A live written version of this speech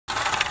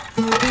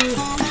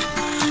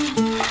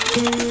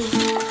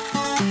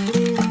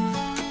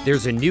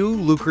There's a new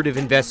lucrative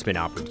investment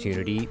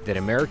opportunity that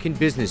American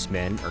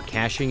businessmen are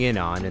cashing in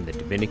on in the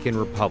Dominican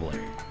Republic: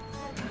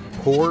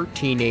 poor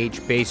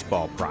teenage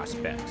baseball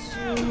prospects.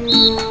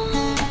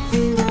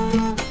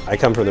 I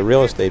come from the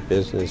real estate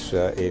business.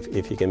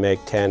 If you can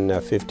make 10,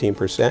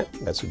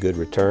 15%, that's a good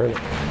return.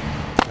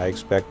 I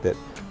expect that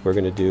we're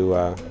going to do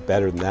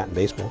better than that in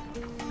baseball.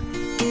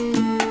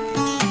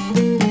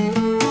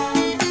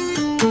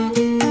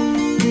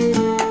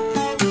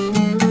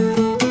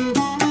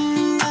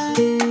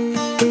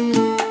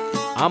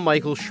 I'm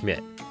Michael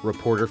Schmidt,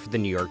 reporter for the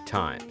New York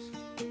Times.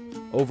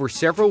 Over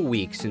several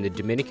weeks in the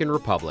Dominican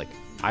Republic,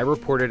 I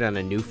reported on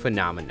a new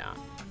phenomenon.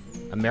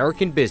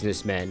 American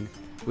businessmen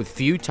with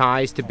few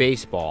ties to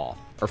baseball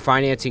are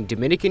financing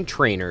Dominican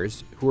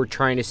trainers who are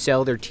trying to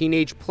sell their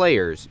teenage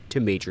players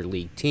to major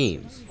league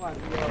teams.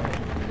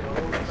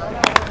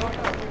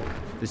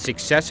 The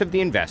success of the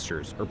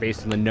investors are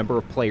based on the number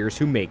of players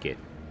who make it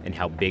and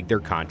how big their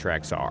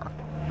contracts are.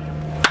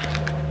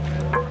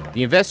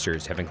 The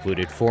investors have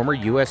included former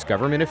U.S.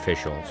 government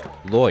officials,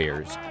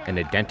 lawyers, and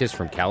a dentist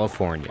from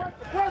California.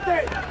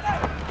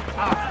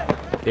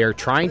 They are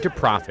trying to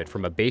profit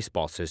from a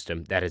baseball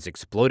system that has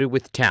exploded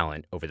with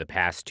talent over the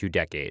past 2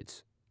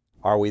 decades.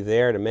 Are we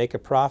there to make a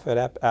profit?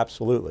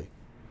 Absolutely.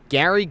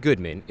 Gary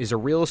Goodman is a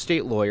real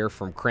estate lawyer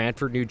from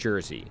Cranford, New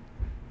Jersey.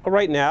 Well,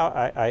 right now,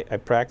 I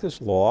practice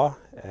law,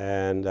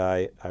 and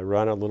I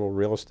run a little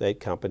real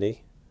estate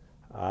company,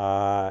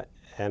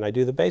 and I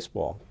do the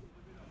baseball.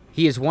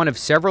 He is one of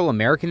several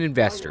American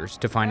investors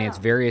to finance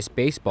various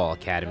baseball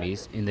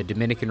academies in the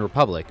Dominican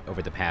Republic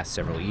over the past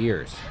several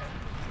years.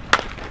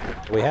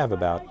 We have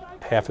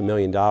about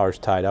 $500,000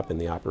 tied up in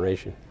the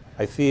operation.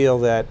 I feel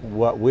that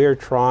what we're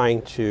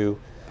trying to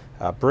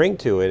bring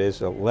to it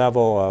is a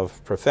level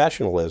of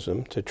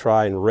professionalism to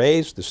try and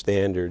raise the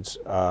standards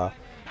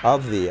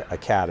of the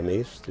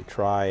academies, to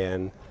try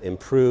and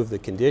improve the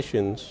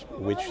conditions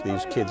which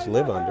these kids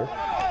live under.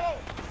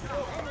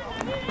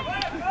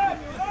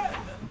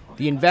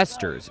 The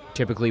investors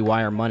typically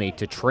wire money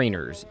to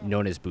trainers,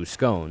 known as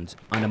buscones,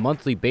 on a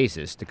monthly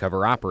basis to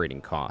cover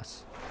operating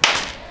costs.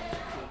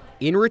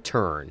 In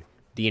return,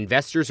 the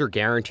investors are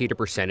guaranteed a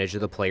percentage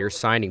of the players'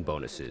 signing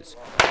bonuses,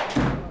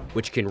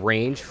 which can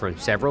range from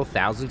several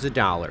thousands of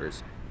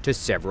dollars to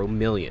several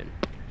million.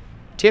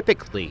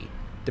 Typically,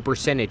 the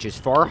percentage is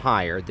far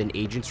higher than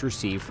agents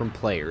receive from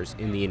players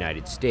in the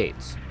United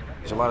States.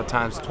 A lot of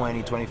times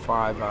 20,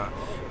 25,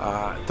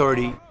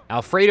 30.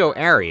 Alfredo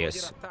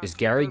Arias is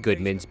Gary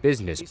Goodman's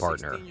business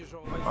partner.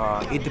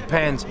 It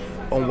depends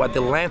on what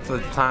the length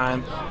of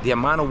time, the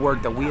amount of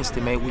work that we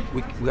estimate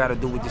we got to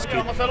do with this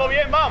kid.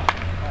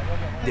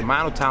 The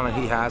amount of talent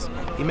he has,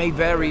 it may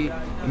vary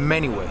in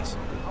many ways.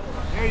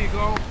 There you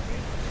go.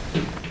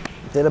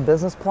 Did a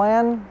business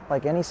plan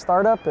like any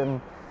startup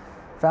and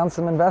found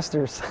some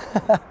investors,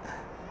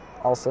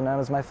 also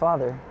known as my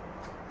father.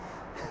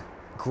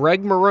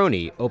 Greg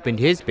Maroney opened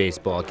his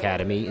baseball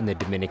academy in the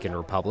Dominican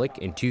Republic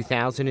in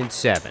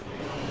 2007.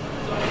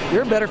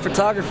 You're a better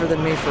photographer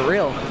than me, for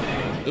real.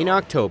 In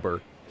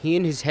October, he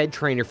and his head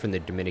trainer from the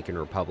Dominican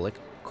Republic,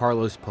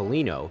 Carlos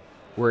Polino,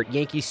 were at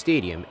Yankee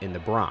Stadium in the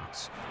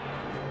Bronx.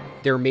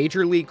 Their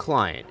major league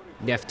client,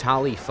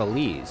 Neftali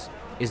Feliz,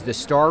 is the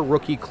star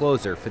rookie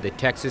closer for the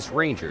Texas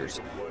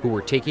Rangers, who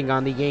were taking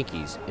on the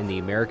Yankees in the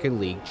American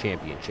League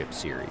Championship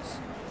Series.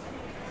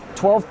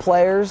 12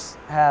 players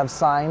have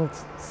signed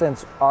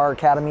since our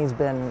academy's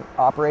been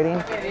operating.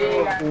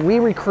 We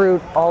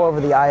recruit all over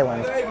the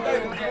island.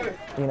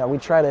 You know, we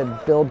try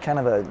to build kind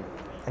of a,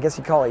 I guess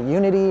you call it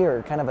unity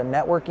or kind of a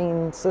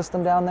networking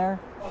system down there.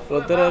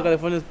 If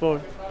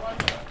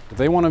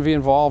they want to be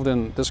involved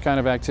in this kind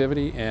of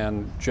activity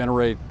and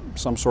generate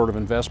some sort of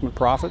investment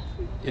profit,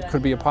 it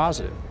could be a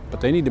positive, but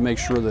they need to make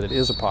sure that it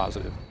is a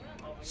positive.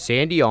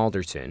 Sandy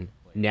Alderson,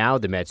 now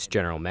the Mets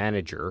general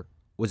manager,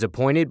 was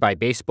appointed by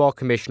Baseball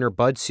Commissioner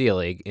Bud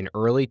Selig in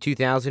early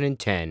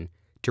 2010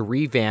 to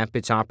revamp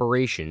its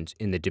operations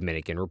in the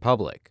Dominican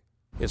Republic.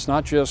 It's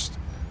not just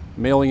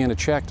mailing in a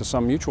check to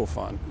some mutual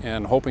fund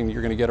and hoping that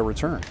you're going to get a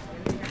return.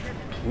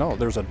 No,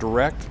 there's a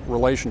direct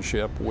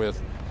relationship with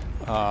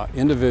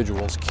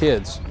individuals,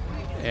 kids,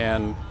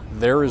 and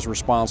they're as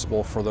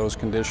responsible for those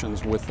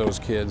conditions with those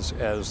kids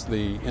as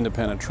the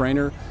independent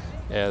trainer,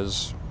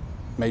 as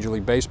Major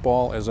League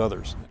Baseball, as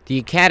others. The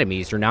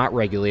academies are not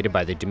regulated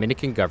by the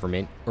Dominican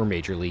government or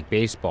Major League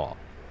Baseball.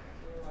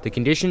 The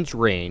conditions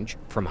range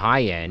from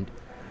high-end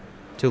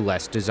to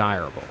less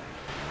desirable.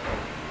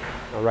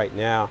 Right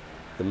now,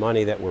 the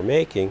money that we're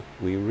making,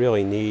 we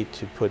really need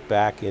to put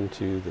back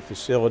into the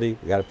facility.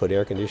 We got to put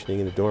air conditioning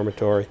in the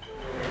dormitory.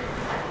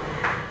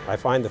 I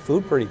find the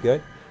food pretty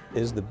good.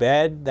 Is the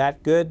bed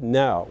that good?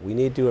 No. We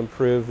need to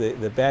improve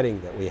the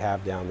bedding that we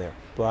have down there.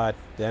 But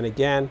then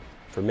again,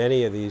 for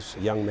many of these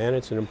young men,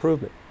 it's an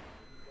improvement.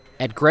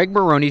 At Greg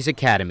Maroney's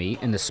academy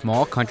in the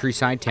small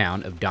countryside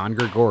town of Don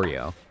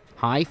Gregorio,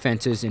 high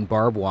fences and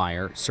barbed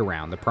wire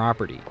surround the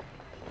property.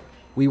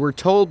 We were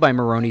told by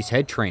Moroni's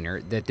head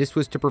trainer that this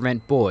was to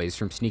prevent boys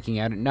from sneaking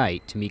out at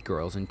night to meet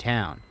girls in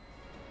town.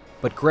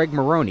 But Greg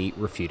Moroni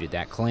refuted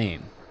that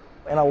claim.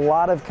 In a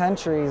lot of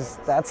countries,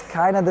 that's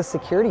kind of the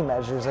security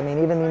measures. I mean,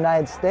 even in the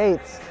United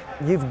States,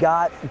 you've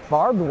got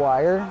barbed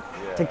wire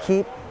to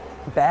keep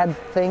bad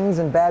things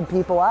and bad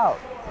people out.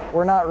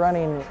 We're not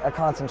running a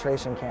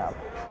concentration camp.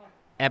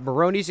 At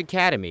Moroni's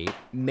academy,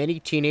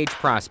 many teenage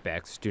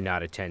prospects do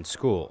not attend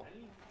school.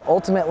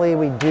 Ultimately,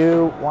 we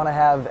do want to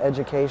have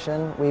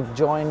education. We've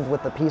joined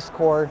with the Peace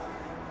Corps.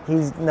 He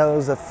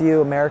knows a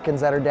few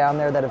Americans that are down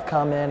there that have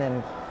come in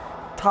and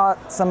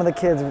taught some of the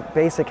kids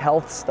basic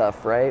health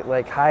stuff, right?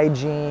 Like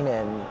hygiene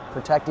and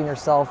protecting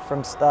yourself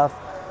from stuff.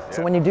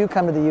 So when you do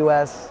come to the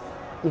U.S.,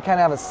 you kind of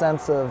have a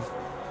sense of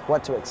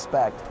what to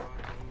expect.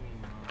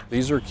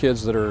 These are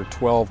kids that are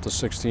 12 to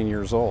 16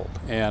 years old.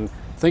 And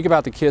think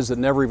about the kids that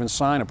never even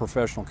sign a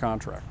professional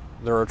contract.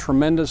 There are a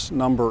tremendous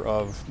number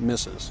of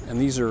misses, and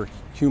these are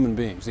human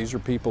beings. These are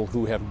people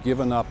who have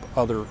given up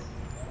other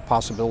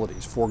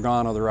possibilities,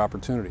 foregone other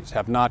opportunities,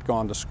 have not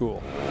gone to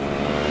school.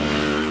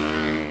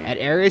 At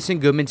Arias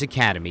and Goodman's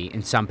Academy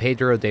in San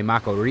Pedro de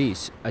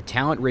Macorís, a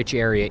talent-rich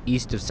area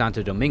east of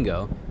Santo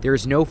Domingo, there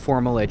is no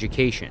formal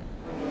education.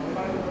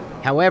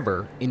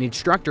 However, an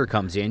instructor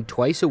comes in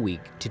twice a week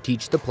to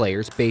teach the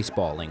players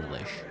baseball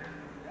English.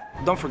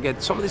 Don't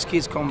forget, some of these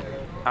kids come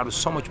out of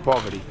so much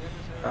poverty.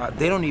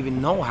 They don't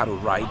even know how to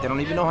write. They don't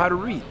even know how to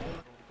read.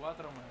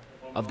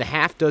 Of the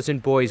half-dozen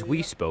boys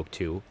we spoke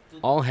to,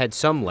 all had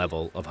some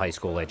level of high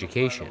school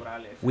education.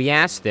 We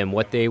asked them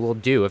what they will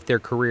do if their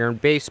career in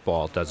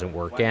baseball doesn't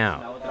work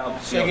out.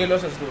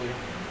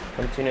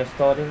 Continue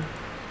studying.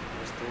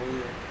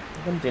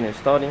 Continue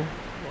studying.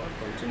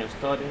 Continue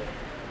studying.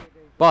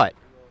 But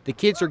the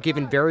kids are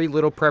given very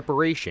little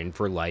preparation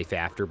for life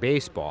after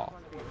baseball.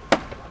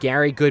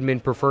 Gary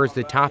Goodman prefers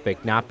the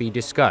topic not be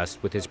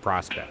discussed with his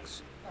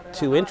prospects.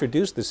 To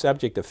introduce the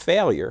subject of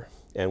failure,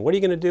 and what are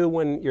you going to do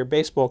when your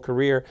baseball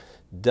career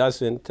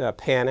doesn't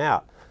pan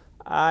out?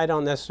 I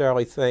don't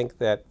necessarily think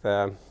that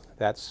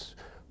that's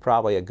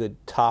probably a good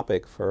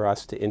topic for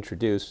us to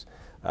introduce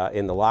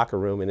in the locker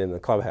room and in the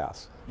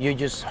clubhouse. You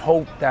just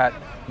hope that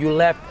you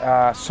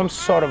left some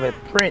sort of a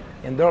print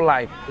in their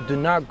life. Do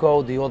not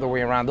go the other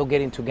way around. Don't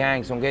get into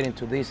gangs, don't get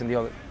into this and the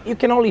other. You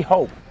can only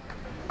hope.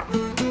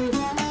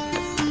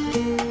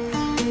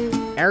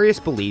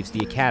 Arias believes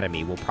the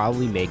academy will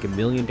probably make $1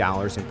 million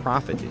in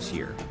profit this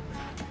year.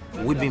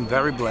 We've been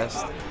very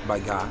blessed by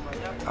God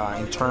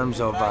in terms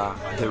of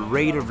the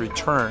rate of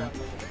return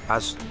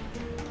as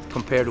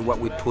compared to what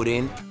we put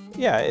in.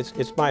 Yeah,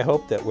 it's my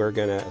hope that we're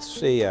going to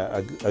see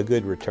a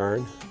good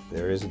return.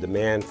 There is a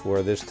demand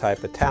for this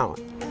type of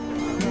talent.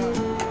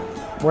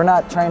 We're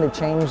not trying to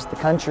change the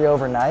country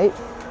overnight,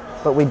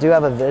 but we do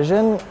have a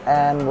vision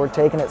and we're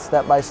taking it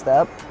step by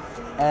step,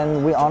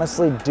 and we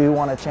honestly do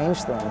want to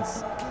change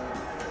things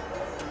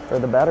for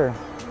the better.